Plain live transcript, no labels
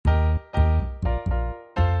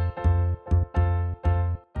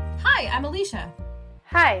Hi, I'm Alicia.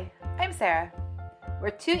 Hi, I'm Sarah. We're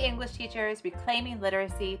two English teachers reclaiming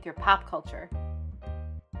literacy through pop culture.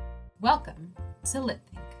 Welcome to Lit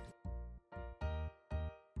Think.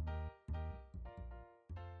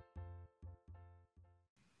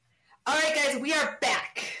 All right, guys, we are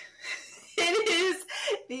back. It is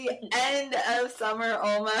the end of summer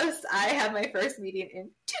almost. I have my first meeting in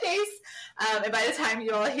 2 days. And by the time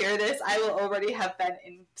you all hear this, I will already have been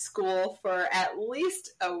in school for at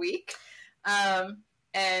least a week.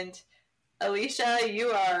 And Alicia, you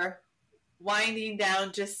are winding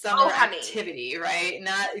down just summer activity, right?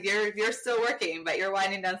 Not you're still working, but you're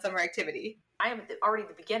winding down summer activity. I am already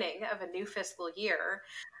the beginning of a new fiscal year.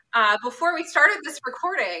 Before we started this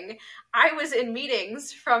recording, I was in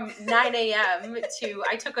meetings from 9 a.m. to,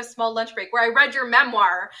 I took a small lunch break where I read your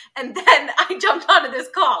memoir, and then I jumped onto this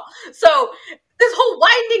call. So this whole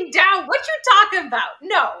winding down, what you talking about?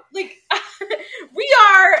 No, like we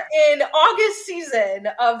are in August season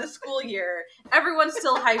of the school year. Everyone's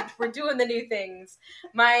still hyped. We're doing the new things.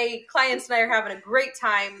 My clients and I are having a great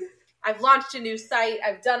time. I've launched a new site.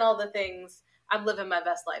 I've done all the things. I'm living my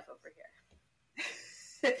best life over here.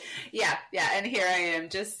 Yeah. And here I am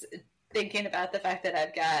just thinking about the fact that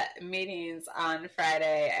I've got meetings on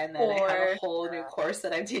Friday and then I have a whole new course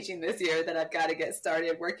that I'm teaching this year that I've got to get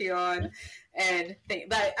started working on.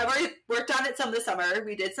 But I've already worked on it some this summer.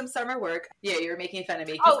 We did some summer work. Yeah, you're making fun of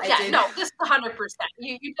me. This is 100%.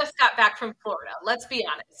 You just got back from Florida. Let's be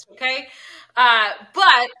honest, okay?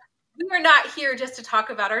 But we are not here just to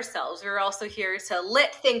talk about ourselves. We're also here to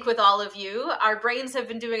lit think with all of you. Our brains have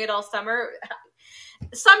been doing it all summer.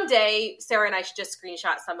 Someday, Sarah and I should just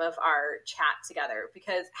screenshot some of our chat together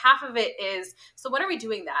because half of it is, so when are we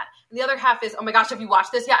doing that? And the other half is, oh my gosh, have you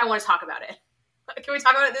watched this yet? I want to talk about it. Can we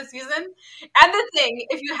talk about it this season? And the thing,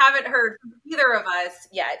 if you haven't heard from either of us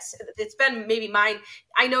yet, it's been maybe mine.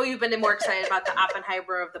 I know you've been more excited about the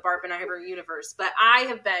Oppenheimer of the Barbenheimer universe, but I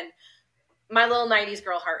have been, my little 90s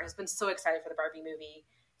girl heart has been so excited for the Barbie movie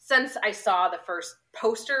since I saw the first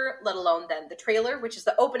poster, let alone then the trailer, which is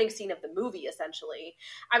the opening scene of the movie, essentially.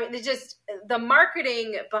 I mean, the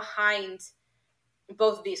marketing behind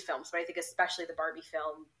both of these films, but I think especially the Barbie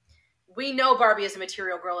film. We know Barbie is a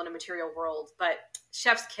material girl in a material world, but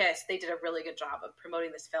Chef's Kiss, they did a really good job of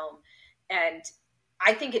promoting this film. And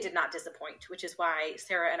I think it did not disappoint, which is why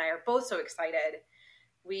Sarah and I are both so excited.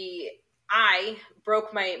 I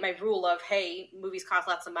broke my rule of, hey, movies cost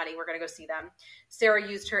lots of money. We're going to go see them. Sarah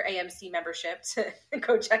used her AMC membership to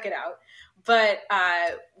go check it out. But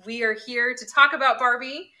we are here to talk about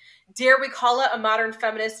Barbie. Dare we call it a modern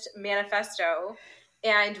feminist manifesto?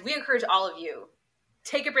 And we encourage all of you,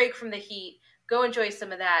 take a break from the heat. Go enjoy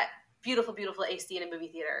some of that beautiful, beautiful AC in a movie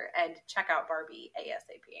theater and check out Barbie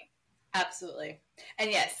ASAP. Absolutely. And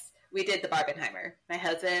yes, we did the Barbenheimer. My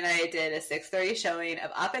husband and I did a 6:30 showing of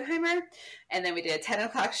Oppenheimer, and then we did a 10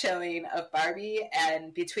 o'clock showing of Barbie,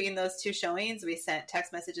 and between those two showings, we sent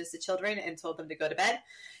text messages to children and told them to go to bed.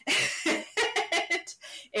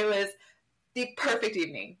 It was the perfect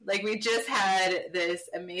evening. Like, we just had this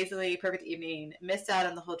amazingly perfect evening, missed out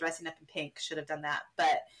on the whole dressing up in pink, should have done that,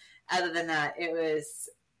 but other than that, it was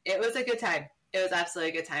a good time. It was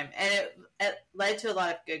absolutely a good time. And it led to a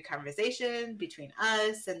lot of good conversation between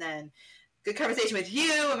us and then good conversation with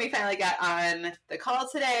you when we finally got on the call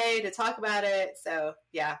today to talk about it. So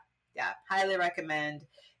yeah, highly recommend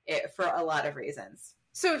it for a lot of reasons.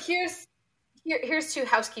 So here's two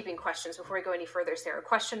housekeeping questions before we go any further, Sarah.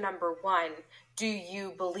 Question number one, do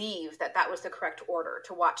you believe that was the correct order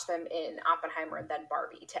to watch them in Oppenheimer and then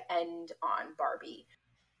Barbie, to end on Barbie?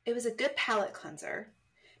 It was a good palate cleanser.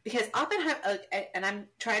 Because Oppenheimer, and I'm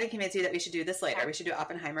trying to convince you that we should do this later. We should do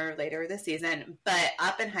Oppenheimer later this season. But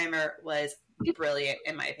Oppenheimer was brilliant,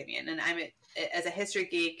 in my opinion. And I'm, as a history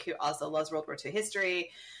geek who also loves World War II history,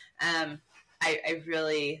 I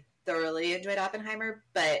really thoroughly enjoyed Oppenheimer.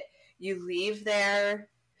 But you leave there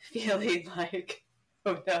feeling like,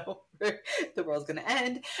 oh no, the world's going to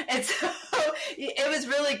end. And so it was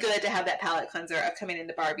really good to have that palate cleanser of coming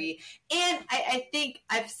into Barbie. And I think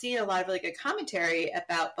I've seen a lot of really good commentary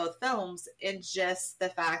about both films in just the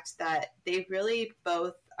fact that they really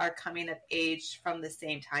both are coming of age from the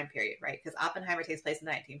same time period, right? Because Oppenheimer takes place in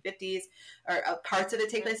the 1950s, or parts of it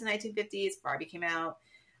take place in the 1950s. Barbie came out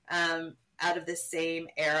of the same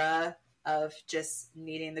era of just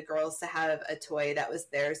needing the girls to have a toy that was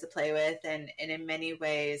theirs to play with. And in many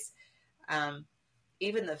ways,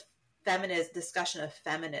 even the feminist discussion of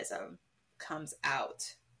feminism comes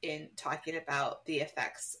out in talking about the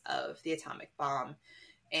effects of the atomic bomb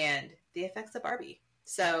and the effects of Barbie.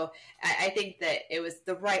 So I think that it was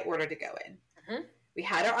the right order to go in. Mm-hmm. We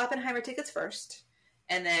had our Oppenheimer tickets first,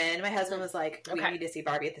 And then my husband was like, we need to see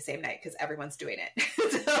Barbie at the same night because everyone's doing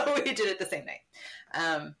it. So we did it the same night.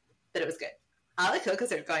 But it was good. All the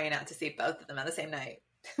Cocos are going out to see both of them on the same night.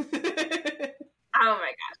 Oh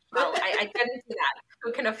my gosh. Well, I couldn't do that.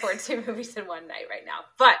 Who can afford 2 movies in one night right now?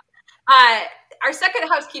 But our second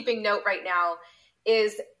housekeeping note right now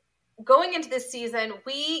is going into this season,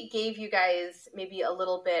 we gave you guys maybe a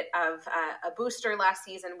little bit of a booster last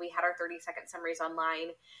season. We had our 30-second summaries online.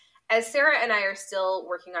 As Sarah and I are still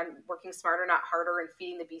working smarter, not harder, and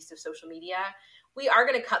feeding the beast of social media, we are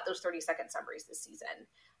going to cut those 30-second summaries this season.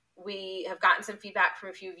 We have gotten some feedback from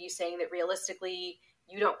a few of you saying that realistically,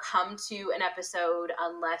 you don't come to an episode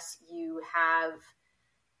unless you have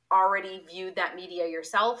already viewed that media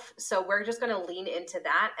yourself. So we're just going to lean into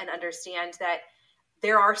that and understand that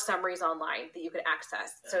there are summaries online that you can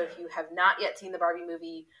access. So if you have not yet seen the Barbie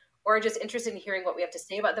movie or are just interested in hearing what we have to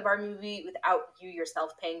say about the Barbie movie without you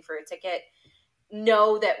yourself paying for a ticket,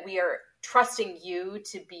 know that we are trusting you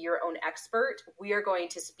to be your own expert. We are going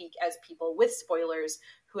to speak as people with spoilers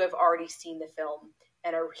who have already seen the film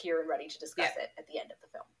and are here and ready to discuss it at the end of the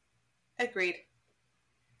film. Agreed.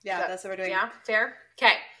 Yeah, that's what we're doing. Yeah, fair?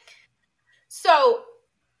 Okay. So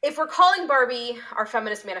if we're calling Barbie our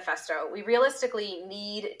feminist manifesto, we realistically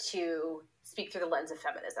need to speak through the lens of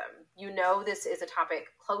feminism. You know, this is a topic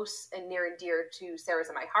close and near and dear to Sarah's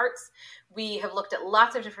and my hearts. We have looked at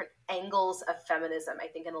lots of different angles of feminism, I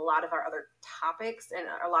think, in a lot of our other topics and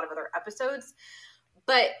a lot of other episodes.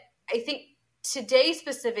 But I think today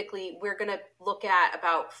specifically, we're going to look at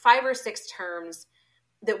about 5 or 6 terms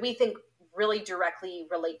that we think really directly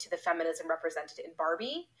relate to the feminism represented in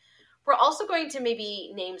Barbie. We're also going to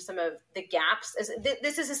maybe name some of the gaps.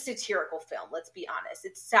 This is a satirical film, let's be honest.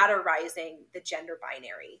 It's satirizing the gender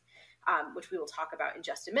binary, which we will talk about in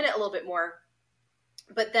just a minute a little bit more.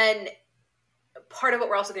 But then part of what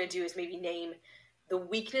we're also going to do is maybe name the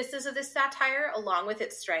weaknesses of this satire along with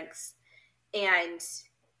its strengths. And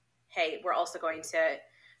hey, we're also going to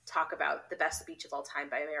talk about the best speech of all time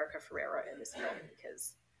by America Ferrera in this film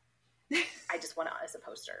because I just want it as a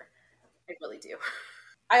poster. I really do.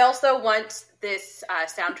 I also want this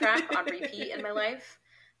soundtrack on repeat in my life.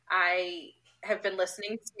 I have been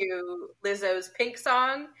listening to Lizzo's Pink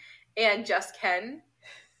song and Just Ken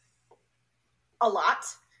a lot,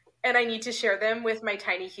 and I need to share them with my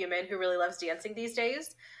tiny human who really loves dancing these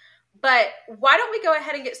days. But why don't we go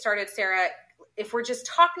ahead and get started, Sarah? If we're just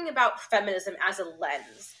talking about feminism as a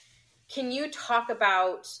lens, can you talk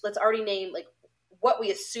about, let's already name like what we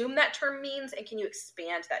assume that term means, and can you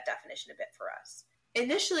expand that definition a bit for us?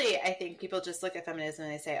 Initially, I think people just look at feminism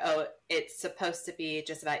and they say, oh, it's supposed to be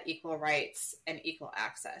just about equal rights and equal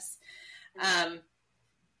access.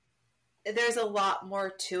 There's a lot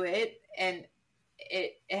more to it, and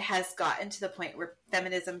it has gotten to the point where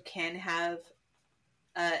feminism can have,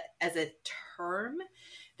 as a term,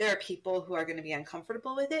 there are people who are going to be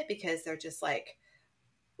uncomfortable with it because they're just like,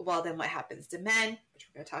 well, then what happens to men, which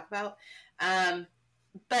we're going to talk about.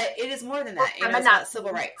 But it is more than that. It's about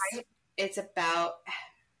civil rights. Right? It's about,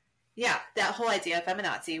 that whole idea of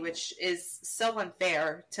feminazi, which is so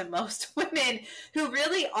unfair to most women who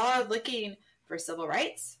really are looking for civil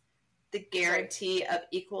rights, the guarantee of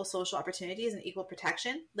equal social opportunities and equal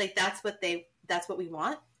protection. Like that's what we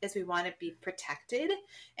want, is we want to be protected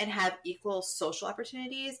and have equal social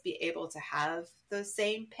opportunities, be able to have the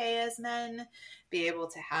same pay as men, be able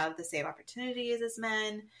to have the same opportunities as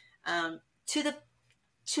men,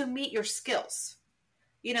 to meet your skills.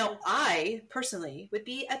 You know, I personally would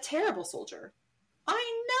be a terrible soldier.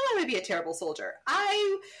 I know I would be a terrible soldier.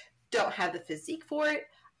 I don't have the physique for it.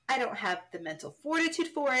 I don't have the mental fortitude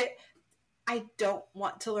for it. I don't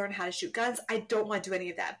want to learn how to shoot guns. I don't want to do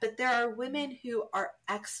any of that. But there are women who are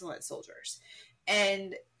excellent soldiers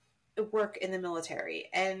and work in the military.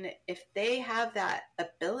 And if they have that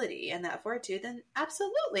ability and that fortitude, then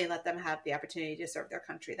absolutely let them have the opportunity to serve their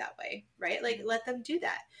country that way, right? Like let them do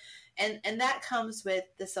that. And that comes with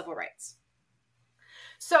the civil rights.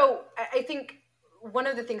 So I think one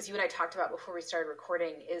of the things you and I talked about before we started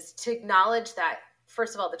recording is to acknowledge that,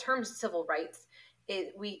 first of all, the term civil rights,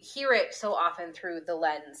 we hear it so often through the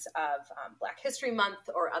lens of Black History Month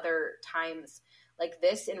or other times like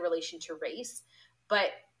this in relation to race.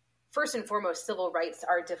 But first and foremost, civil rights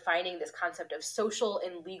are defining this concept of social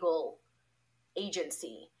and legal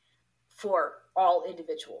agency for all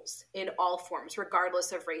individuals in all forms,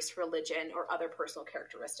 regardless of race, religion, or other personal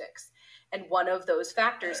characteristics. And one of those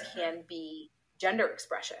factors can be gender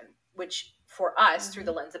expression, which for us, through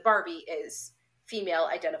the lens of Barbie, is female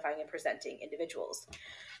identifying and presenting individuals.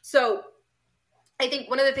 So I think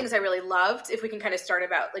one of the things I really loved, if we can kind of start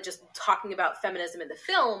about like just talking about feminism in the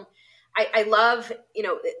film, I love,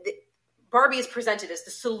 Barbie is presented as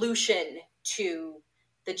the solution to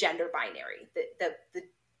the gender binary, the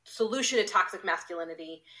solution to toxic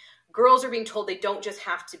masculinity. Girls are being told they don't just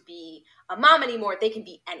have to be a mom anymore, they can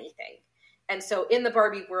be anything. And so in the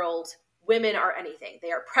Barbie world, women are anything.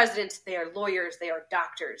 They are presidents, they are lawyers, they are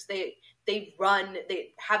doctors. They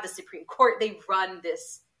have the Supreme Court, they run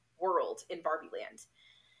this world in Barbie land.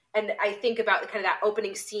 And I think about kind of that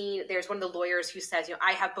opening scene. There's one of the lawyers who says,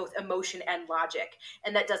 I have both emotion and logic,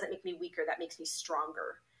 and that doesn't make me weaker. That makes me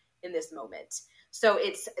stronger in this moment. So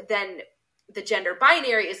it's then the gender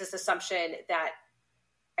binary is this assumption that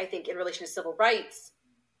I think in relation to civil rights,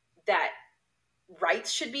 that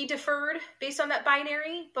rights should be deferred based on that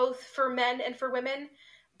binary, both for men and for women.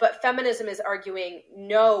 But feminism is arguing,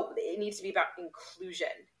 no, it needs to be about inclusion.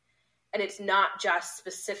 And it's not just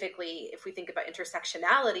specifically, if we think about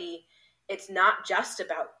intersectionality, it's not just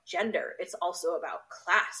about gender. It's also about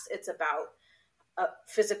class. It's about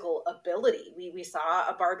physical ability. We saw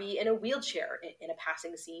a Barbie in a wheelchair in a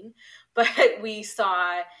passing scene, but we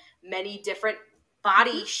saw many different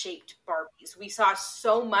body-shaped Barbies. We saw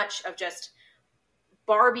so much of just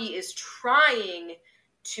Barbie is trying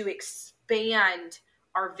to expand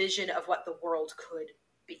our vision of what the world could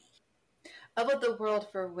be. Of what the world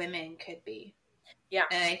for women could be. Yeah.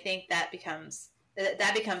 And I think that becomes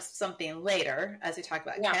something later, as we talk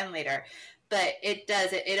about Ken later. But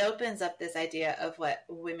it opens up this idea of what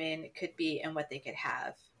women could be and what they could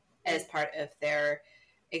have as part of their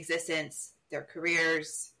existence, their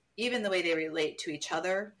careers, even the way they relate to each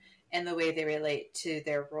other and the way they relate to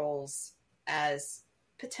their roles as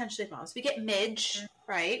potentially moms. We get Midge,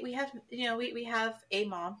 right? We have, we have a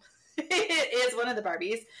mom is one of the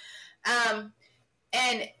Barbies.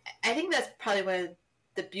 And I think that's probably one of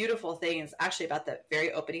the beautiful things actually about the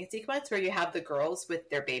very opening sequence where you have the girls with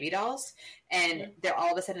their baby dolls and they're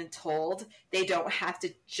all of a sudden told they don't have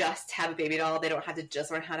to just have a baby doll. They don't have to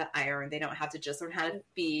just learn how to iron. They don't have to just learn how to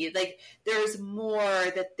feed. Like there's more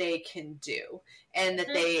that they can do and that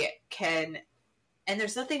they can, and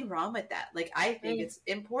there's nothing wrong with that. Like I think it's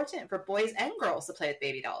important for boys and girls to play with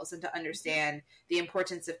baby dolls and to understand the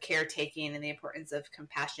importance of caretaking and the importance of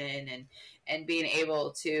compassion and being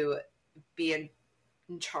able to be in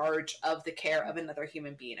charge of the care of another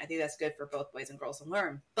human being. I think that's good for both boys and girls to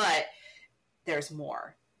learn, but there's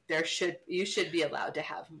more. You should be allowed to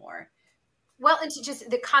have more. Well, and to just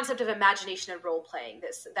the concept of imagination and role playing,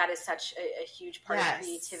 that is such a huge part of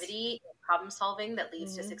creativity and problem solving that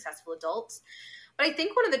leads to successful adults. But I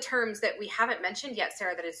think one of the terms that we haven't mentioned yet,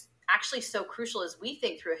 Sarah, that is actually so crucial as we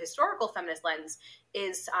think through a historical feminist lens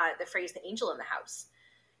is the phrase "the angel in the house."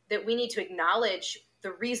 That we need to acknowledge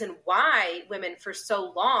the reason why women for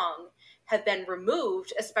so long have been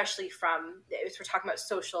removed, especially from, if we're talking about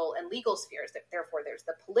social and legal spheres, that therefore there's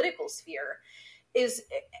the political sphere, is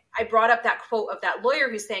I brought up that quote of that lawyer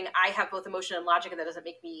who's saying, I have both emotion and logic and that doesn't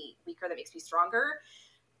make me weaker, that makes me stronger.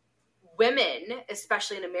 Women,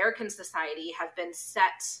 especially in American society, have been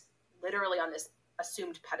set literally on this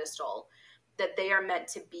assumed pedestal that they are meant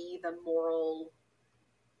to be the moral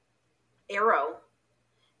arrow.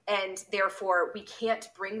 And therefore, we can't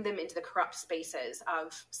bring them into the corrupt spaces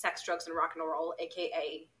of sex, drugs, and rock and roll,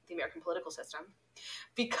 aka the American political system,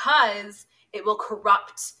 because it will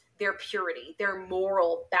corrupt their purity, their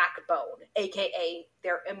moral backbone, aka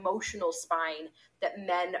their emotional spine that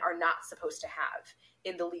men are not supposed to have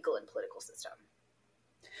in the legal and political system.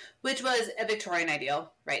 Which was a Victorian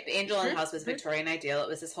ideal, right? The angel in the house was a Victorian ideal. It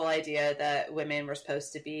was this whole idea that women were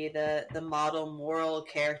supposed to be the model moral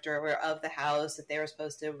character of the house, that they were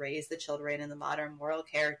supposed to raise the children in the modern moral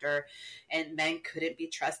character, and men couldn't be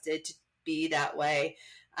trusted to be that way.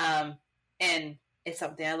 And it's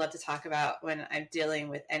something I love to talk about when I'm dealing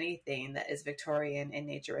with anything that is Victorian in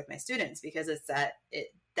nature with my students, because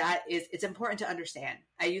it's important to understand.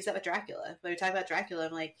 I use that with Dracula. When we talk about Dracula,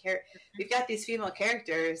 I'm like, here, we've got these female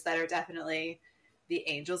characters that are definitely the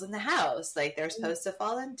angels in the house. Like they're supposed to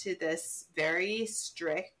fall into this very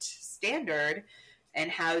strict standard.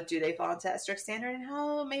 And how do they fall into that strict standard and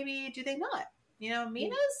how maybe do they not?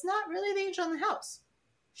 Mina's not really the angel in the house.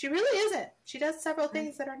 She really isn't. She does several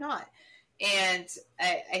things that are not. And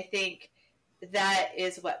I think that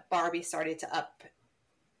is what Barbie started to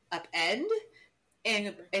upend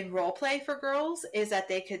in role play for girls, is that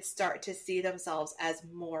they could start to see themselves as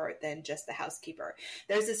more than just the housekeeper.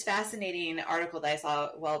 There's this fascinating article that I saw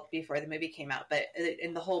well before the movie came out, but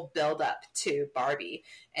in the whole build up to Barbie,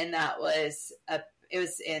 and that was it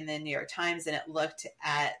was in the New York Times, and it looked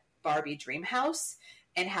at Barbie Dream House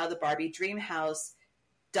and how the Barbie Dream House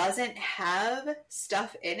doesn't have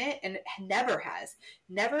stuff in it, and never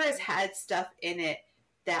has had stuff in it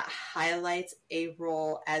that highlights a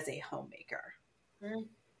role as a homemaker. Mm.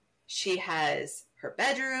 She has her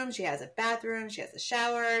bedroom, she has a bathroom, she has a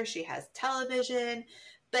shower, she has television.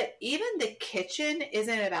 But even the kitchen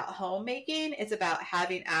isn't about homemaking. It's about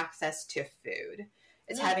having access to food.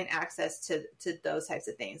 It's having access to those types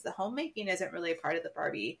of things. The homemaking isn't really a part of the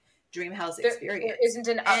Barbie dream house experience. There isn't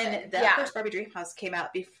an oven. And that first Barbie dream house came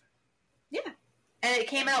out before. Yeah. And it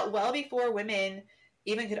came out well before women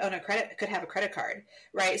even could have a credit card,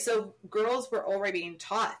 right? So girls were already being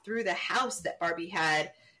taught through the house that Barbie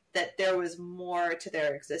had that there was more to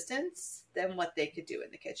their existence than what they could do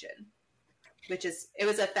in the kitchen. It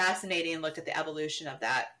was a fascinating look at the evolution of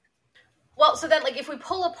that. Well, so then, like, if we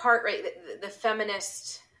pull apart, right, the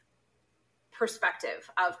feminist perspective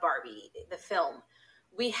of Barbie, the film,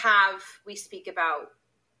 we speak about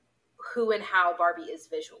who and how Barbie is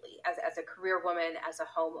visually as a career woman, as a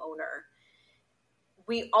homeowner.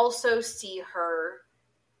 We also see her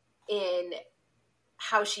in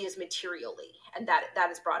how she is materially, and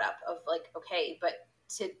that is brought up of like, okay, but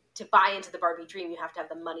to buy into the Barbie dream, you have to have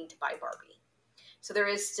the money to buy Barbie. So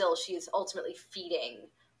she is ultimately feeding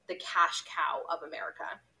the cash cow of America.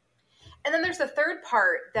 And then there's the third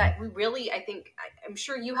part that we really, I'm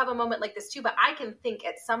sure you have a moment like this too, but I can think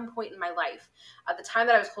at some point in my life at the time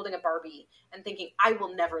that I was holding a Barbie and thinking, I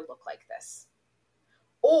will never look like this.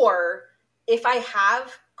 Or if I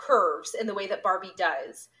have curves in the way that Barbie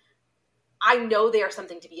does, I know they are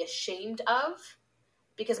something to be ashamed of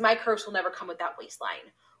because my curves will never come with that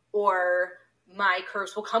waistline, or my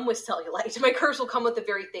curves will come with cellulite. My curves will come with the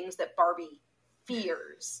very things that Barbie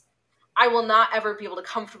fears. I will not ever be able to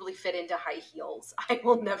comfortably fit into high heels. I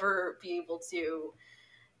will never be able to,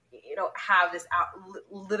 have this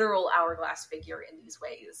literal hourglass figure in these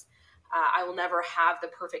ways. I will never have the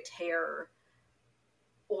perfect hair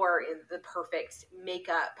or in the perfect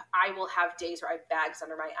makeup. I will have days where I have bags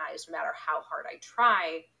under my eyes no matter how hard I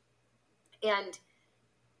try. And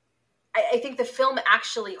I think the film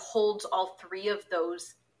actually holds all three of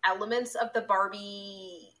those elements of the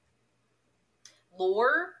Barbie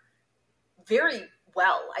lore very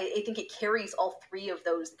well. I think it carries all three of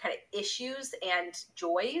those kind of issues and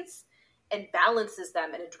joys and balances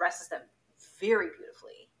them and addresses them very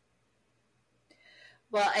beautifully.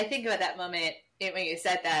 Well, I think about that moment when you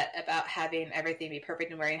said that about having everything be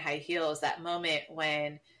perfect and wearing high heels, that moment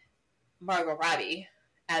when Margot Robbie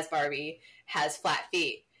as Barbie has flat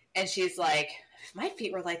feet. And she's like, if my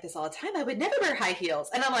feet were like this all the time, I would never wear high heels.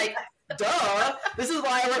 And I'm like, duh, this is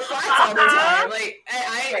why I wear flats all the time.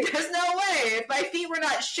 Like, there's no way. If my feet were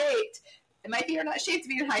not shaped, to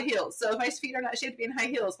be in high heels. So if my feet are not shaped to be in high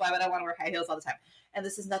heels, why would I want to wear high heels all the time? And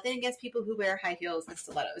this is nothing against people who wear high heels and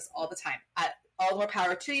stilettos all the time. All the more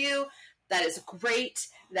power to you. That is great.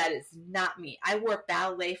 That is not me. I wore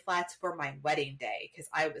ballet flats for my wedding day because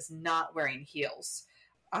I was not wearing heels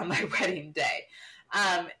on my wedding day.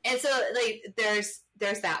 And so like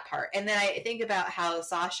there's that part. And then I think about how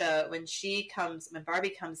Sasha, when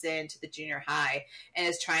Barbie comes into the junior high and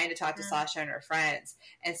is trying to talk to Sasha and her friends,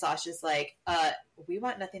 and Sasha's like, we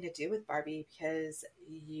want nothing to do with Barbie because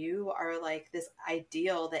you are like this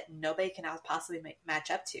ideal that nobody can possibly match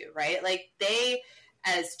up to, right? Like they,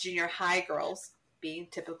 as junior high girls, being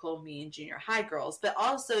typical mean junior high girls, but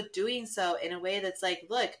also doing so in a way that's like,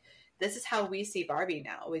 look, this is how we see Barbie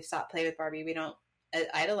now. We've stopped playing with Barbie. We don't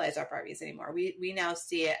idolize our Barbies anymore. We now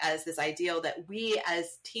see it as this ideal that we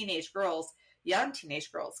as young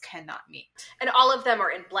teenage girls cannot meet. And all of them are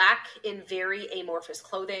in black, in very amorphous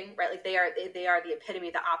clothing, right? Like they are the epitome,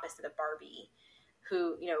 the opposite of Barbie,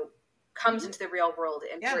 who, comes into the real world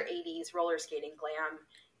in her 80s roller skating glam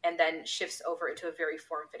and then shifts over into a very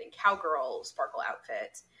form-fitting cowgirl sparkle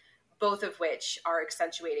outfit, both of which are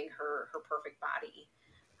accentuating her perfect body.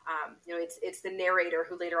 It's the narrator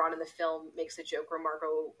who later on in the film makes a joke where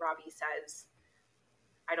Margot Robbie says,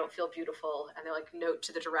 I don't feel beautiful. And they're like, note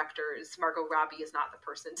to the directors, Margot Robbie is not the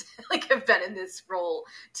person to have been in this role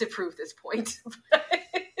to prove this point.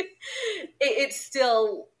 It's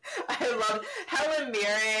still... I love Helen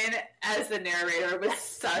Mirren as the narrator was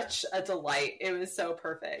such a delight. It was so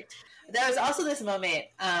perfect. There was also this moment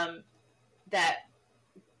that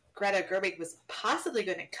Greta Gerwig was possibly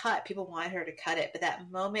going to cut. People wanted her to cut it, but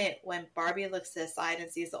that moment when Barbie looks to the side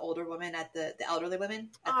and sees the older woman the elderly woman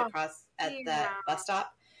at the bus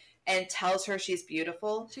stop and tells her she's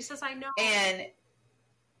beautiful. She says, I know. And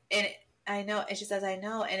I know. And she says, I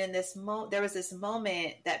know. And in this there was this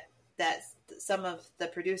moment that some of the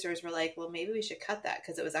producers were like, well, maybe we should cut that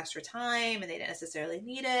because it was extra time and they didn't necessarily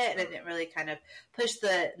need it. And it didn't really kind of push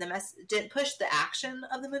didn't push the action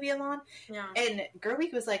of the movie along. Yeah. And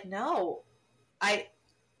Gerwig was like, no,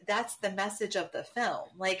 that's the message of the film.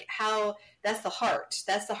 Like how that's the heart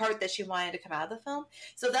that she wanted to come out of the film.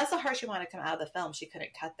 So that's the heart she wanted to come out of the film. She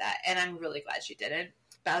couldn't cut that. And I'm really glad she didn't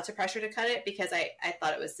bow to pressure to cut it, because I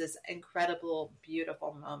thought it was this incredible,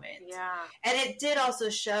 beautiful moment. Yeah. And it did also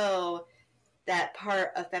show that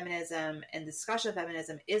part of feminism and discussion of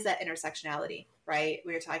feminism is that intersectionality, right?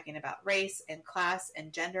 We're talking about race and class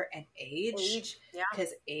and gender and age. Yeah.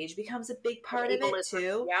 Because age becomes a big part of it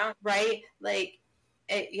too. Yeah. Right? Like,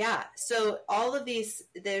 yeah. So all of these,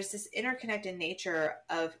 there's this interconnected nature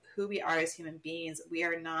of who we are as human beings. We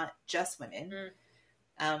are not just women.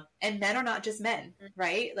 And men are not just men,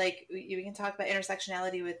 right? Like we can talk about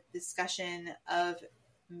intersectionality with discussion of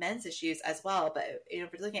men's issues as well. But, you know,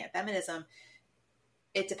 if we're looking at feminism,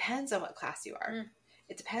 it depends on what class you are.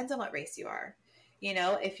 It depends on what race you are. You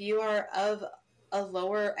know, if you are of a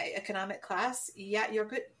lower economic class, yeah,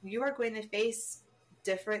 you are going to face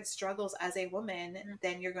different struggles as a woman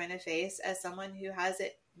than you're going to face as someone who has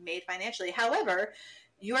it made financially. However,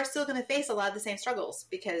 you are still going to face a lot of the same struggles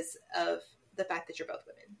because of the fact that you're both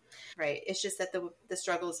women, right? It's just that the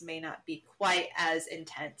struggles may not be quite as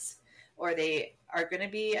intense, or they are going to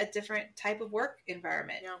be a different type of work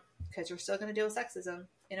environment. Yeah. Because you're still going to deal with sexism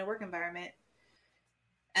in a work environment,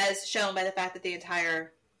 as shown by the fact that the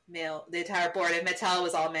entire board of Mattel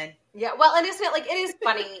was all men. Yeah, well, and isn't it like, it is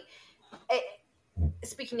funny.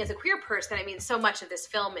 Speaking as a queer person, I mean, so much of this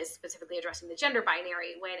film is specifically addressing the gender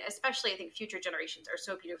binary, when especially I think future generations are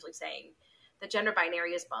so beautifully saying the gender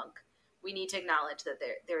binary is bunk. We need to acknowledge that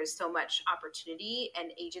there is so much opportunity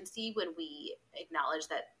and agency when we acknowledge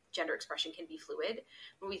that gender expression can be fluid.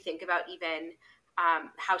 When we think about even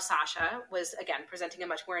how Sasha was, again, presenting a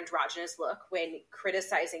much more androgynous look when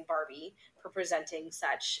criticizing Barbie for presenting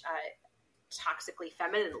such a toxically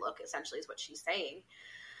feminine look, essentially, is what she's saying.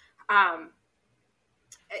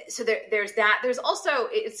 So there's that. There's also,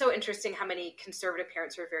 it's so interesting how many conservative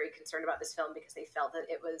parents were very concerned about this film because they felt that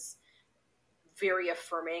it was very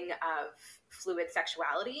affirming of fluid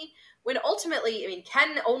sexuality, when ultimately, I mean,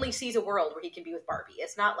 Ken only sees a world where he can be with Barbie.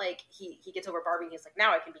 It's not like he gets over Barbie and he's like,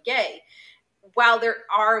 now I can be gay. While there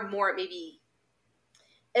are more maybe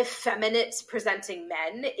effeminate presenting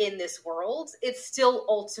men in this world, it's still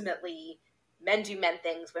ultimately men do men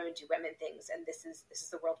things, women do women things, and this is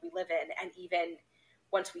the world we live in. And even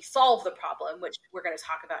once we solve the problem, which we're going to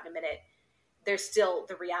talk about in a minute, there's still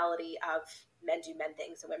the reality of men do men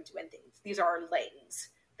things and women do women things. These are our lanes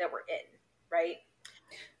that we're in, right?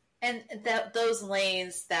 And those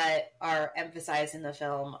lanes that are emphasized in the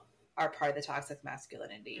film are part of the toxic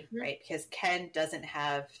masculinity, right? Because Ken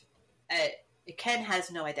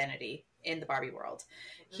has no identity in the Barbie world.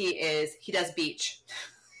 He does beach.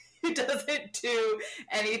 He doesn't do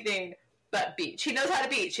anything but beach. He knows how to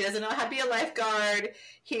beach. He doesn't know how to be a lifeguard.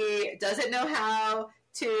 He doesn't know how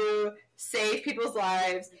to save people's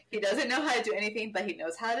lives. He doesn't know how to do anything, but he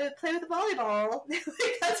knows how to play with a volleyball.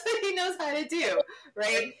 That's what he knows how to do,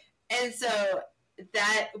 right? And so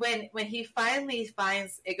that when he finally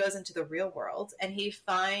finds, it goes into the real world, and he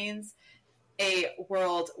finds a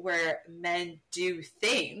world where men do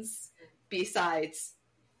things besides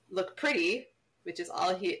look pretty, which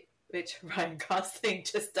Ryan Gosling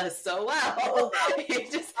just does so well.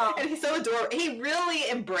 And he's so adorable. He really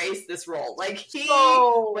embraced this role. Like he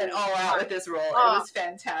went all out with this role. It was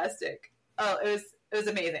fantastic. Oh, it was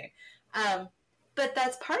amazing. But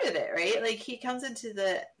that's part of it, right? Like he comes into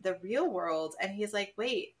the real world and he's like,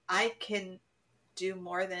 wait, I can do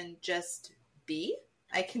more than just be.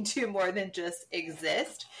 I can do more than just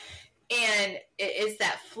exist. And it's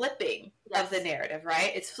that flipping of the narrative,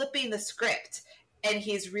 right? It's flipping the script. And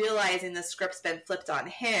he's realizing the script's been flipped on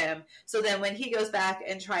him. So then when he goes back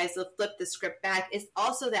and tries to flip the script back, it's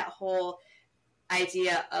also that whole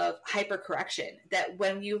idea of hypercorrection, that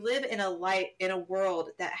when you live in a world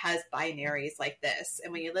that has binaries like this,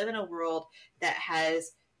 and when you live in a world that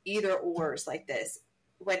has either ors like this,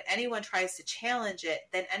 when anyone tries to challenge it,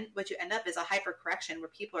 then what you end up is a hypercorrection where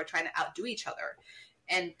people are trying to outdo each other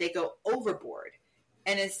and they go overboard.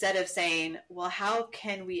 And instead of saying, well, how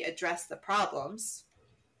can we address the problems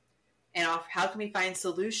and how can we find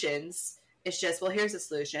solutions? It's just, well, here's a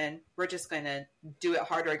solution. We're just going to do it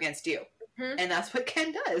harder against you. And that's what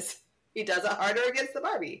Ken does. He does it harder against the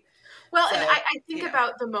Barbie. Well, so, and I think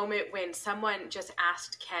about the moment when someone just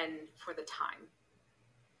asked Ken for the time.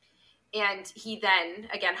 And he then,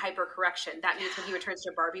 again, hypercorrection. That means when he returns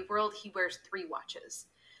to Barbie world, he wears 3 watches.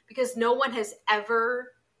 Because no one has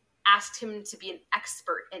ever asked him to be an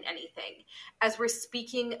expert in anything. As we're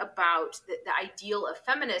speaking about the ideal of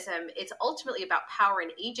feminism, it's ultimately about power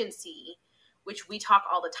and agency, which we talk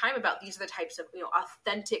all the time about. These are the types of,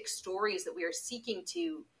 authentic stories that we are seeking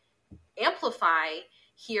to amplify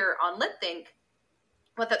here on Lit Think.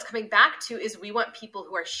 What that's coming back to is we want people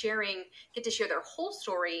who are get to share their whole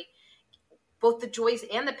story, both the joys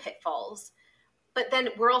and the pitfalls, but then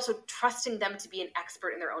we're also trusting them to be an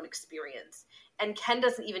expert in their own experience. And Ken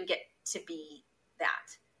doesn't even get to be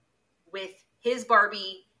that with his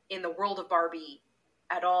Barbie in the world of Barbie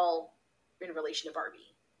at all in relation to Barbie.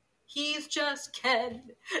 He's just Ken.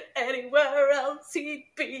 Anywhere else he'd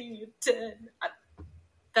be a 10.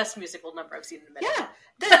 Best musical number I've seen in a minute. Yeah,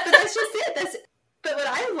 but that's just it. But what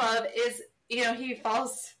I love is, he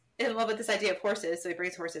falls in love with this idea of horses, so he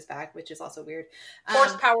brings horses back, which is also weird.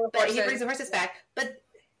 Horsepower but horses. He brings the horses back.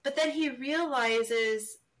 But then he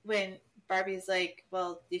realizes when Barbie's like,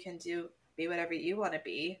 well, you can be whatever you want to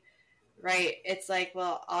be, right? It's like,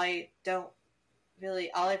 well, all I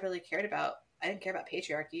really cared about, I didn't care about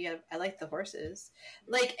patriarchy. I like the horses.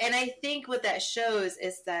 And I think what that shows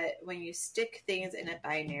is that when you stick things in a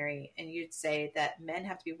binary and you'd say that men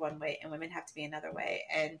have to be one way and women have to be another way,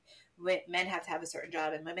 and men have to have a certain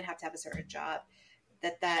job and women have to have a certain job,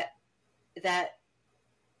 that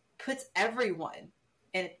puts everyone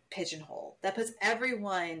in a pigeonhole. That puts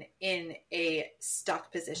everyone in a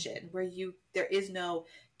stuck position where there is no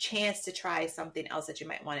chance to try something else that you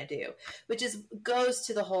might want to do, which goes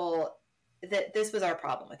to the whole that this was our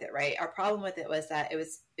problem with it, right? Our problem with it was that it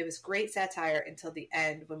was great satire until the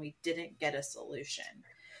end when we didn't get a solution.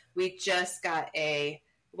 We just got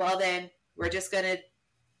well, then we're just going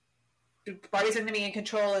to, Barbie's going to be in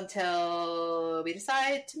control until we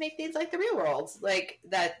decide to make things like the real world.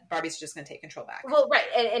 That Barbie's just going to take control back. Well,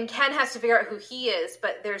 right. And Ken has to figure out who he is,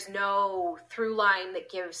 but there's no through line that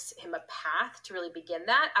gives him a path to really begin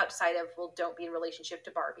that outside of, well, don't be in relationship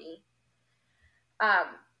to Barbie.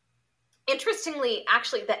 Interestingly,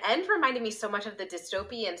 actually, the end reminded me so much of the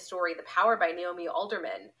dystopian story, The Power by Naomi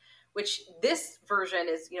Alderman, which this version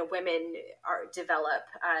is, women develop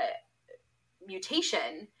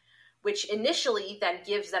mutation, which initially then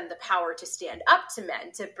gives them the power to stand up to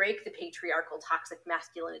men, to break the patriarchal toxic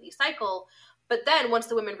masculinity cycle. But then once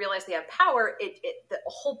the women realize they have power, the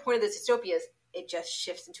whole point of this dystopia is it just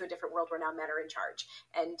shifts into a different world where now men are in charge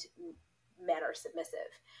and men are submissive.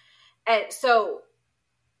 And so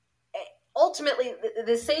ultimately,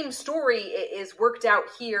 the same story is worked out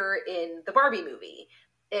here in the Barbie movie.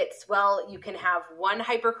 It's, well, you can have one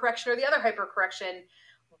hypercorrection or the other hypercorrection,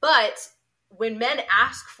 but when men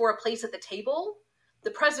ask for a place at the table,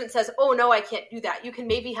 the president says, oh, no, I can't do that. You can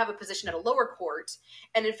maybe have a position at a lower court.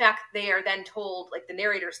 And in fact, they are then told, like the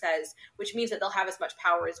narrator says, which means that they'll have as much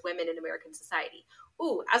power as women in American society.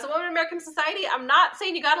 Ooh, as a woman in American society, I'm not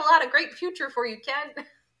saying you got a lot of great future for you, Ken.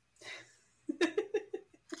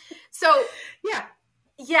 So,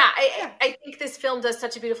 I think this film does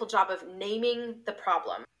such a beautiful job of naming the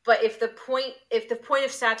problem. But if the point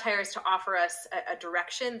of satire is to offer us a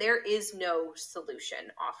direction, there is no solution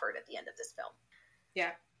offered at the end of this film.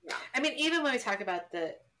 Yeah. I mean, even when we talk about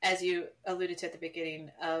as you alluded to at the beginning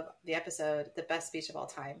of the episode, the best speech of all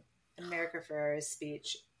time, America Ferrera's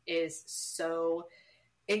speech is so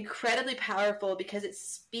incredibly powerful because it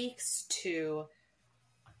speaks to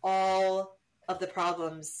all of the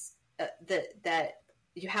problems that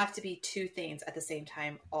you have to be two things at the same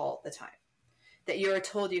time all the time. That you are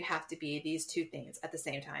told you have to be these two things at the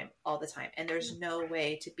same time all the time. And there's no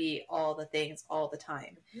way to be all the things all the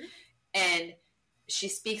time. Mm-hmm. And she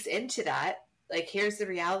speaks into that. Here's the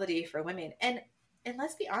reality for women. And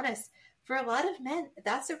let's be honest, for a lot of men,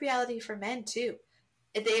 that's a reality for men too.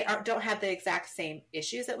 They don't have the exact same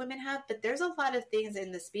issues that women have, but there's a lot of things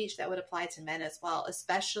in the speech that would apply to men as well,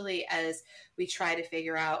 especially as we try to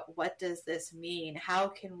figure out, what does this mean? How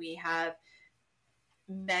can we have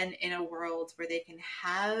men in a world where they can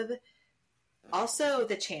have also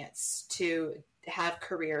the chance to have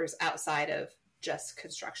careers outside of just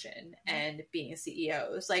construction and being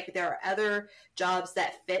CEOs? There are other jobs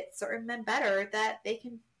that fit certain men better that they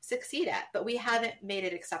can succeed at, but we haven't made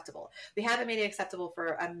it acceptable. We haven't made it acceptable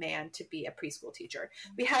for a man to be a preschool teacher.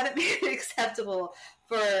 We haven't made it acceptable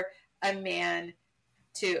for a man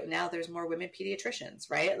to, now there's more women pediatricians,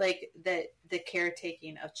 right? The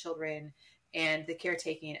caretaking of children and the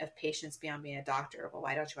caretaking of patients beyond being a doctor. Well,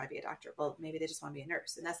 why don't you want to be a doctor? Well, maybe they just want to be a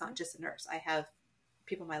nurse. And that's not just a nurse. I have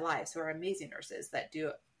people in my lives who are amazing nurses that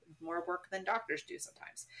do more work than doctors do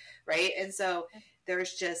sometimes, right? And so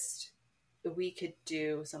there's just, we could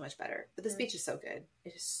do so much better. But the speech is so good.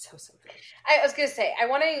 It is so, so good. I was going to say, I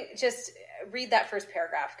want to just read that first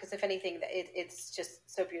paragraph, because if anything, it's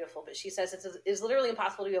just so beautiful. But she says, it is literally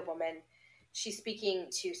impossible to be a woman she's speaking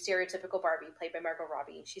to stereotypical Barbie, played by Margot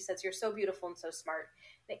Robbie. She says, "You're so beautiful and so smart,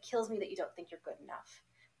 and it kills me that you don't think you're good enough.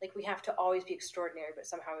 Like, we have to always be extraordinary, but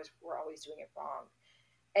somehow we're always doing it wrong."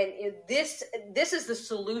 And this is the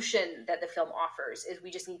solution that the film offers, is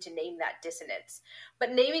we just need to name that dissonance.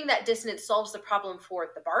 But naming that dissonance solves the problem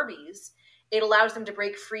for the Barbies. It allows them to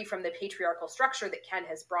break free from the patriarchal structure that Ken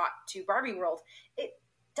has brought to Barbie world. It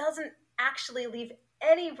doesn't actually leave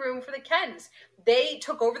any room for the Kens. They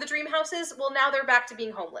took over the dream houses. Well, now they're back to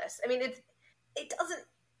being homeless. I mean, it doesn't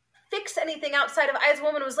fix anything outside of I, as a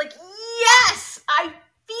woman, was like, yes, I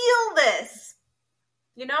feel this.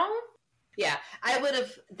 You know? Yeah, that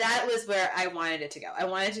was where I wanted it to go. I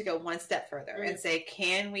wanted to go one step further and say,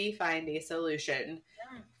 can we find a solution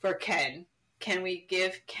for Ken? Can we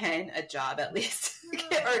give Ken a job at least?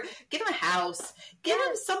 Or give him a house. Give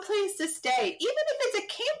him someplace to stay. Even if it's a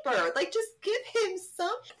camper. Like, just give him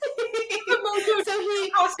something. Because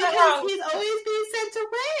he's always being sent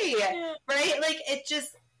away. Right? Like, it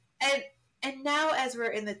just, and now as we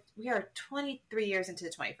are 23 years into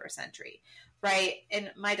the 21st century. Right?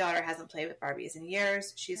 And my daughter hasn't played with Barbies in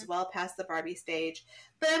years. She's well past the Barbie stage.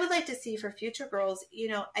 But I would like to see for future girls,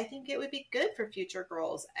 I think it would be good for future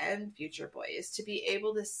girls and future boys to be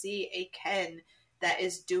able to see a Ken that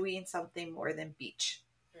is doing something more than beach.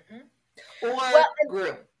 Or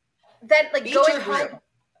groom. Then, like, beach going or groom. home.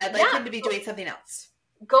 I'd like him to be doing something else.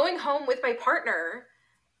 Going home with my partner,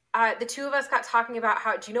 the two of us got talking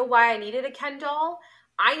about do you know why I needed a Ken doll?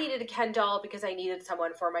 I needed a Ken doll because I needed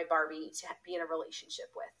someone for my Barbie to be in a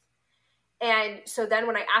relationship with. And so then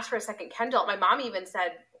when I asked for a second Ken doll, my mom even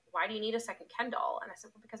said, "Why do you need a second Ken doll?" And I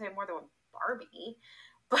said, "Well, because I have more than one Barbie."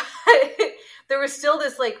 But there was still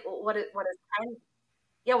this, like, what is Ken?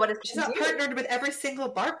 Yeah, what is She's not partnered with every single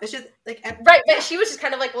Barbie. It's just like right, but she was just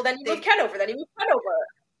kind of like, well, then you move Ken over. Then you move Ken over.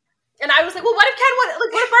 And I was like, well, what if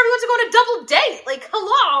Barbie wants to go on a double date? Like,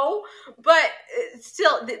 hello. But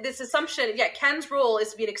still, this assumption, Ken's role is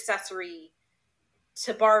to be an accessory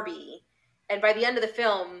to Barbie. And by the end of the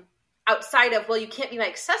film, outside of, well, you can't be my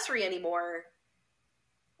accessory anymore,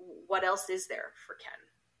 what else is there for Ken?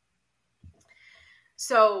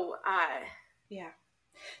 So,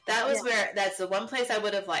 that was that's the one place I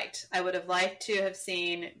would have liked. I would have liked to have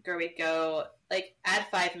seen Gerwig go, like, add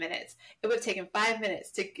 5 minutes. It would have taken 5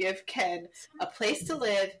 minutes to give Ken a place to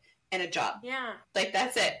live and a job. Yeah. Like,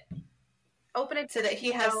 that's it. Open it so that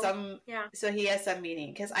he has some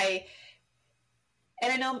meaning. Because I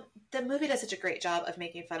know the movie does such a great job of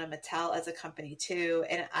making fun of Mattel as a company too.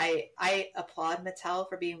 And I applaud Mattel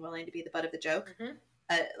for being willing to be the butt of the joke.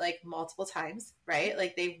 Like, multiple times, right?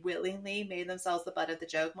 Like, they willingly made themselves the butt of the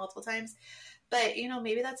joke multiple times. But,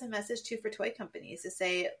 maybe that's a message too for toy companies to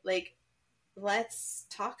say, like, let's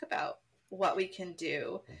talk about what we can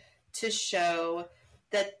do to show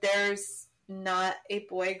that there's not a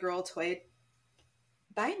boy-girl toy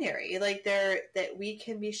binary. Like, that we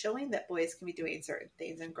can be showing that boys can be doing certain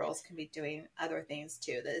things and girls can be doing other things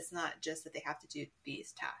too. That it's not just that they have to do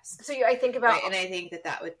these tasks. So I think about... Right? And I think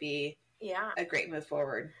that would be a great move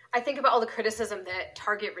forward. I think about all the criticism that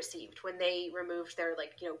Target received when they removed their,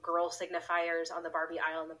 like, girl signifiers on the Barbie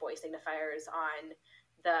aisle and the boy signifiers on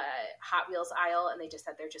the Hot Wheels aisle, and they just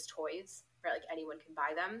said they're just toys, right? Like, anyone can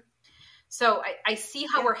buy them. So I see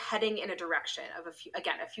how we're heading in a direction of a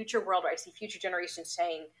future world where I see future generations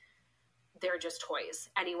saying they're just toys.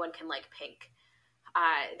 Anyone can like pink.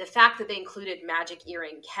 The fact that they included Magic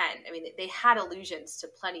Earring Ken, I mean, they had allusions to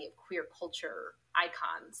plenty of queer culture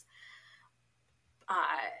icons.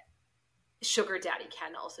 Sugar Daddy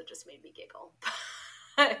Ken also just made me giggle.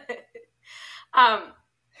 I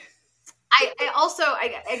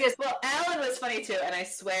guess. Well, Alan was funny too, and I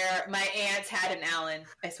swear my aunts had an Alan.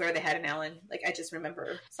 I swear they had an Alan. Like, I just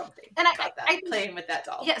remember something about that, playing with that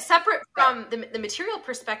doll. Yeah, separate from the material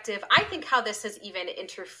perspective, I think how this has even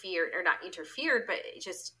not interfered, but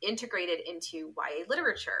just integrated into YA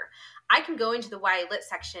literature. I can go into the YA lit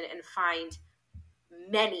section and find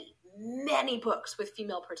many, many books with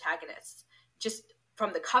female protagonists, just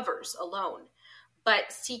from the covers alone.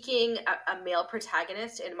 But seeking a male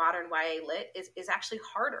protagonist in modern YA lit is actually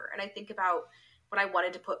harder. And I think about when I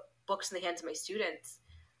wanted to put books in the hands of my students,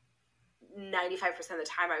 95% of the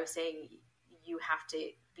time I was saying, you have to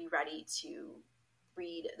be ready to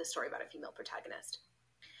read the story about a female protagonist.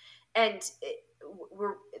 And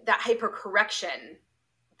that hypercorrection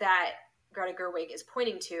that Greta Gerwig is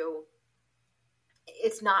pointing to,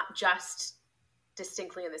 it's not just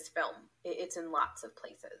distinctly in this film. It's in lots of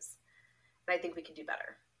places. And I think we can do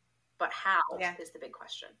better. But how is the big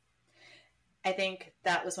question. I think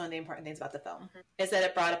that was one of the important things about the film, is that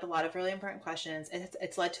it brought up a lot of really important questions. And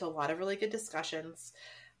it's led to a lot of really good discussions.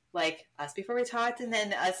 like Us Before We Talked and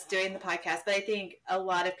then us doing the podcast. But I think a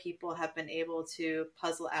lot of people have been able to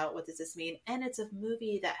puzzle out what does this mean. And it's a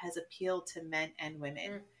movie that has appealed to men and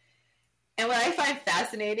women. And what I find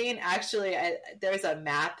fascinating, actually, there's a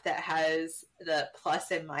map that has the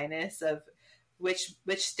plus and minus of which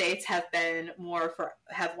states have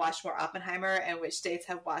watched more Oppenheimer and which states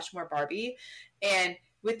have watched more Barbie. And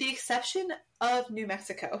with the exception of New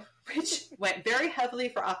Mexico, which went very heavily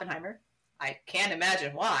for Oppenheimer, I can't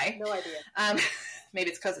imagine why. No idea. Maybe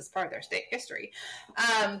it's because it's part of their state history.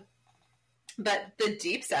 But the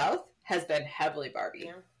Deep South has been heavily Barbie.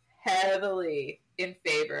 Yeah. Heavily in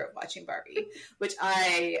favor of watching Barbie, which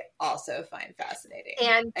I also find fascinating.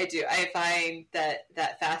 And I do. I find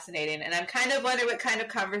that fascinating. And I'm kind of wondering what kind of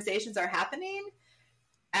conversations are happening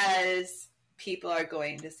as people are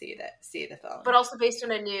going to see the film. But also based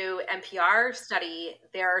on a new NPR study,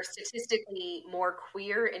 there are statistically more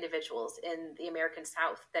queer individuals in the American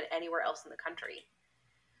South than anywhere else in the country.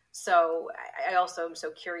 So I also am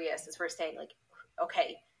so curious, as we're saying, like,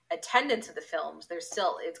 okay, attendance of the films,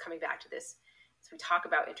 it's coming back to this. As we talk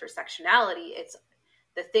about intersectionality, it's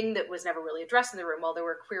the thing that was never really addressed in the room. While there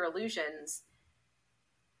were queer illusions,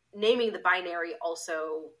 naming the binary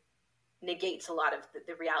also negates a lot of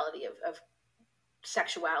the reality of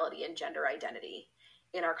sexuality and gender identity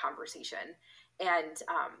in our conversation. And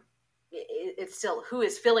it's still, who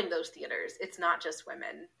is filling those theaters? It's not just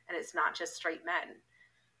women, and it's not just straight men.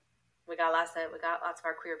 We got lots of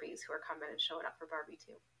our queer bees who are coming and showing up for Barbie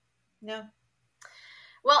too. No.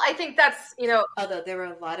 Well, I think that's, although there were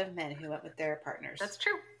a lot of men who went with their partners. That's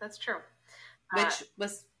true. Which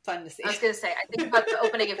was fun to see. I was going to say, I think about the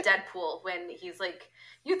opening of Deadpool when he's like,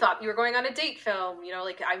 you thought you were going on a date film,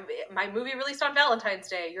 like my movie released on Valentine's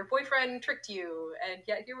Day. Your boyfriend tricked you, and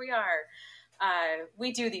yet here we are.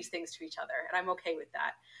 We do these things to each other, and I'm okay with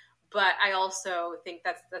that. But I also think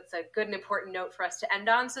that's a good and important note for us to end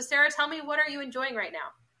on. So Sarah, tell me, what are you enjoying right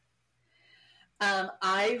now?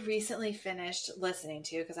 I recently finished listening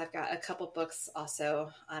to, because I've got a couple books also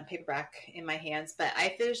on paperback in my hands, but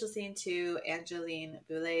I finished listening to Angeline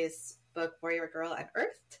Boulet's book, Warrior Girl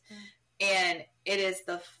Unearthed. And it is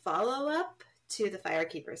the follow-up to The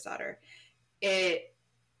Firekeeper's Daughter. It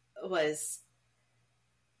was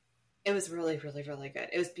really, really, really good.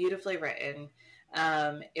 It was beautifully written.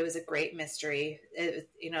 It was a great mystery. It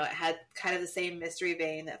had kind of the same mystery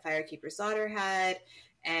vein that Firekeeper's Daughter had.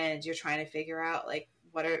 And you're trying to figure out like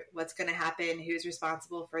what's going to happen, who's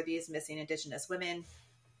responsible for these missing Indigenous women,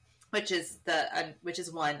 which is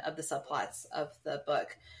one of the subplots of the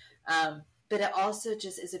book. But it also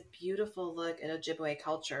just is a beautiful look at Ojibwe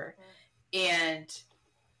culture and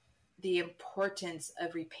the importance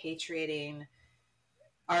of repatriating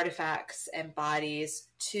artifacts and bodies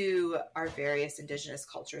to our various Indigenous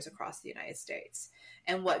cultures across the United States,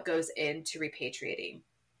 and what goes into repatriating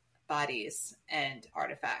bodies and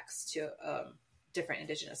artifacts to different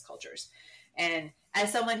Indigenous cultures. And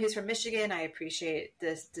as someone who's from Michigan, I appreciate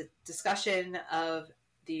this discussion of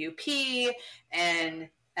the UP and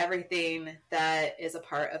everything that is a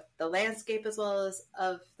part of the landscape as well as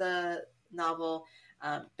of the novel.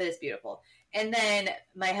 But it's beautiful. And then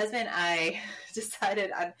my husband and I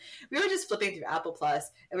decided we were just flipping through Apple Plus,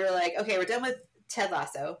 and we were like, okay, we're done with Ted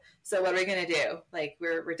Lasso. So what are we going to do? Like,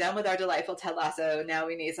 we're done with our delightful Ted Lasso. Now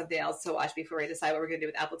we need something else to watch before we decide what we're going to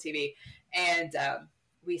do with Apple TV. And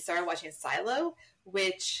we started watching Silo,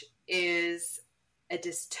 which is a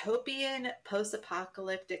dystopian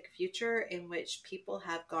post-apocalyptic future in which people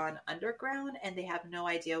have gone underground and they have no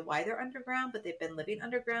idea why they're underground, but they've been living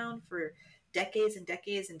underground for decades and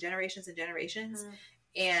decades and generations.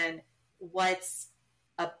 And what's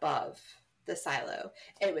above the silo.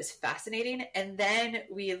 It was fascinating. And then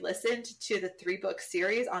we listened to the 3-book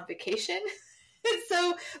series on vacation.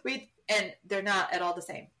 And they're not at all the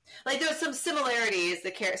same. Like, there's some similarities,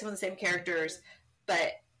 some of the same characters,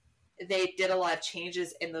 but they did a lot of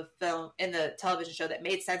changes in the television show that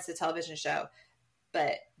made sense to the television show.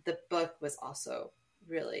 But the book was also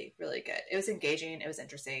really, really good. It was engaging. It was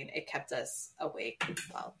interesting. It kept us awake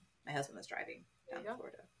while my husband was driving down to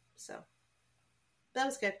Florida. So that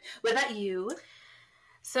was good. What about you?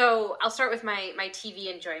 So I'll start with my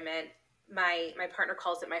TV enjoyment. My partner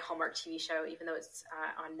calls it my Hallmark TV show, even though it's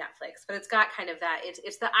on Netflix. But it's got kind of that.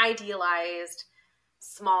 It's the idealized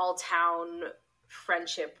small town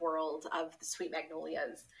friendship world of the Sweet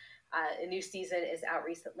Magnolias. A new season is out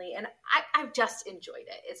recently, and I've just enjoyed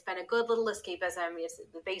it. It's been a good little escapism.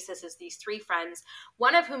 The basis is these 3 friends,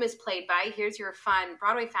 one of whom is played by, here's your fun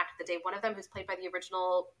Broadway fact of the day, one of them who's played by the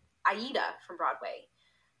original Aida from Broadway.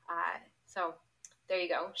 So there you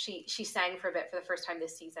go. She sang for a bit for the first time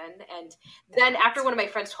this season. And then after one of my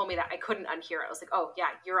friends told me that, I couldn't unhear it. I was like, oh yeah,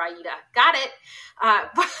 you're Aida. Got it.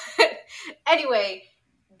 But anyway,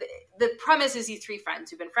 the premise is these three friends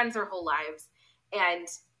who've been friends their whole lives, and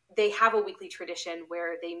they have a weekly tradition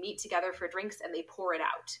where they meet together for drinks and they pour it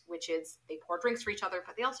out, which is they pour drinks for each other,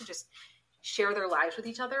 but they also just share their lives with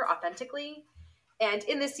each other authentically. And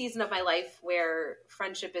in this season of my life where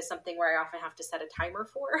friendship is something where I often have to set a timer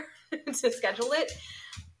for to schedule it,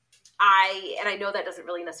 I know that doesn't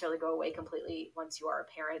really necessarily go away completely once you are a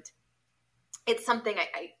parent. It's something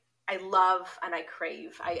I love and I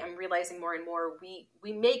crave. I'm realizing more and more we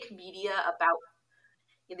make media about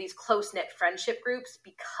these close-knit friendship groups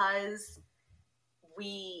because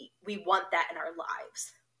we want that in our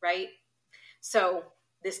lives, right? So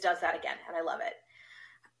this does that again, and I love it.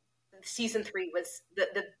 Season 3 was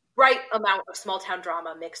the right amount of small town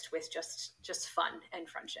drama mixed with just fun and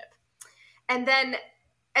friendship. And then,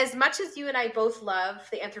 as much as you and I both love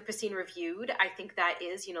the Anthropocene Reviewed, I think that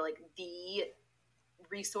is, like the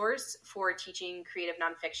resource for teaching creative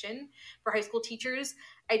nonfiction for high school teachers.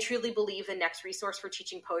 I truly believe the next resource for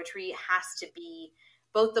teaching poetry has to be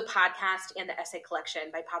both the podcast and the essay collection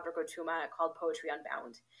by Pablo Gotuma called Poetry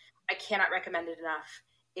Unbound. I cannot recommend it enough.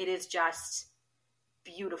 It is just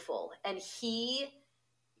beautiful. And he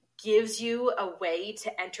gives you a way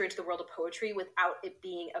to enter into the world of poetry without it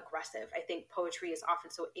being aggressive. I think poetry is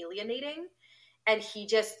often so alienating, and he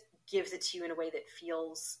just gives it to you in a way that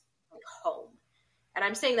feels like home. And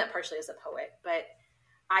I'm saying that partially as a poet, but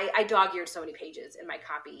I dog-eared so many pages in my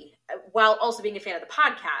copy while also being a fan of the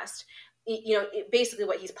podcast. Basically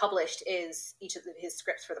what he's published is each of his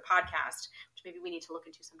scripts for the podcast, which maybe we need to look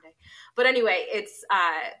into someday. But anyway, it's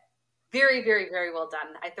very, very, very well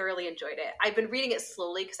done. I thoroughly enjoyed it. I've been reading it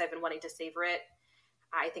slowly because I've been wanting to savor it.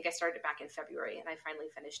 I think I started it back in February, and I finally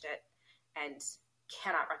finished it and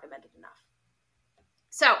cannot recommend it enough.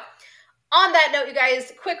 So on that note, you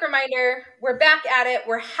guys, quick reminder, we're back at it.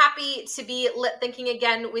 We're happy to be lit thinking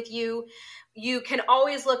again with you. You can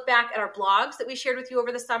always look back at our blogs that we shared with you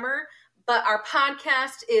over the summer, but our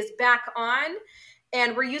podcast is back on.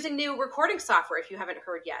 And we're using new recording software if you haven't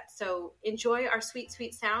heard yet. So enjoy our sweet,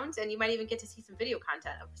 sweet sounds. And you might even get to see some video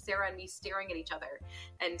content of Sarah and me staring at each other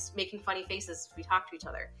and making funny faces as we talk to each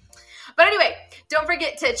other. But anyway, don't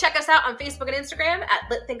forget to check us out on Facebook and Instagram at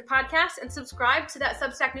Lit Think Podcast and subscribe to that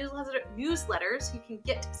Substack newsletter so you can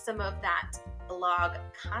get some of that blog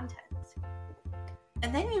content.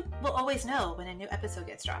 And then you will always know when a new episode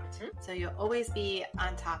gets dropped. Mm-hmm. So you'll always be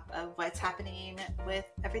on top of what's happening with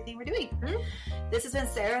everything we're doing. Mm-hmm. This has been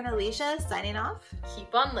Sarah and Alicia signing off.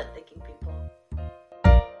 Keep on lit thinking, people.